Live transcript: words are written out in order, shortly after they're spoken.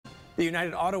The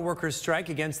United Auto Workers strike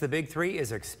against the Big Three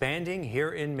is expanding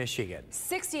here in Michigan.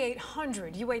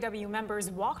 6,800 UAW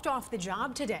members walked off the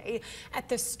job today at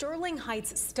the Sterling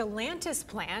Heights Stellantis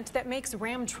plant that makes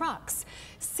Ram trucks.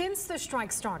 Since the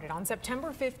strike started on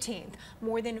September 15th,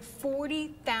 more than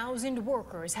 40,000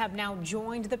 workers have now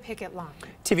joined the picket line.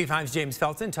 TV5's James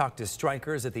Felton talked to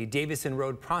strikers at the Davison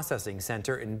Road Processing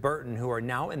Center in Burton who are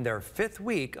now in their 5th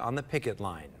week on the picket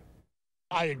line.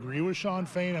 I agree with Shawn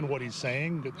Fain on what he's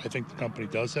saying. I think the company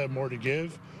does have more to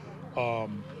give.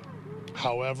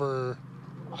 However,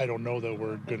 I don't know that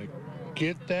we're going to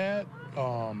get that.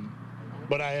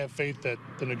 But I have faith that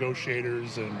the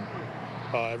negotiators and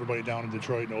everybody down in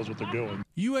Detroit knows what they're doing.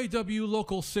 UAW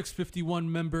Local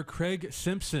 651 member Craig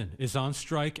Simpson is on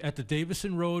strike at the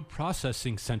Davison Road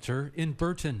Processing Center in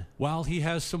Burton. While he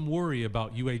has some worry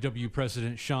about UAW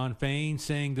President Shawn Fain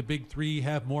saying the Big Three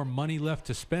have more money left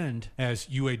to spend as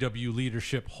UAW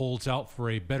leadership holds out for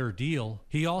a better deal,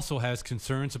 he also has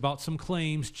concerns about some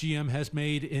claims GM has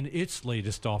made in its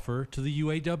latest offer to the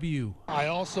UAW. I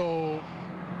also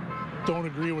don't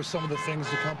agree with some of the things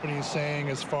the company is saying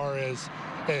as far as,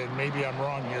 and maybe I'm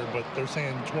wrong here, but they're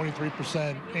saying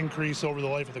 23% increase over the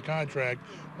life of the contract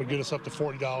would get us up to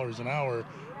 $40 an hour.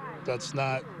 That's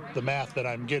not the math that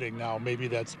I'm getting now. Maybe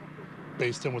that's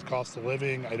based in with cost of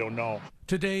living. I don't know.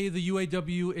 Today, the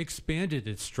UAW expanded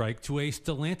its strike to a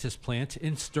Stellantis plant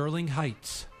in Sterling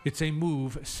Heights. It's a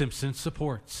move Simpson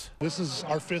supports. This is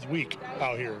our 5th week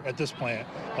out here at this plant.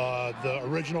 The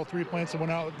original 3 plants that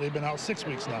went out, they've been out 6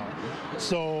 weeks now.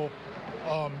 So,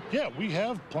 yeah, we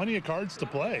have plenty of cards to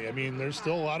play. I mean, there's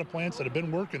still a lot of plants that have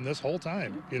been working this whole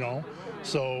time, you know.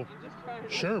 So,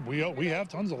 sure, we have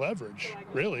tons of leverage,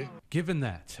 really. Given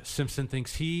that, Simpson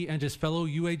thinks he and his fellow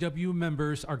UAW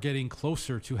members are getting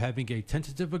closer to having a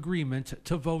tentative agreement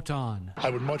to vote on.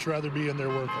 I would much rather be in there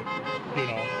working, you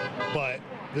know, but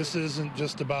this isn't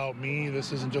just about me.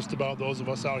 This isn't just about those of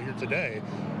us out here today.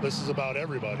 This is about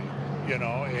everybody, you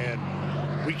know,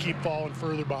 and we keep falling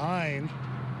further behind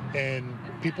and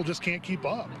people just can't keep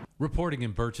up. Reporting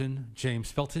in Burton,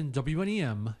 James Felton,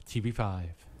 WNEM TV5.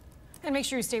 And make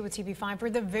sure you stay with TV5 for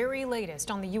the very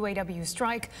latest on the UAW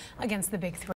strike against the Big Three.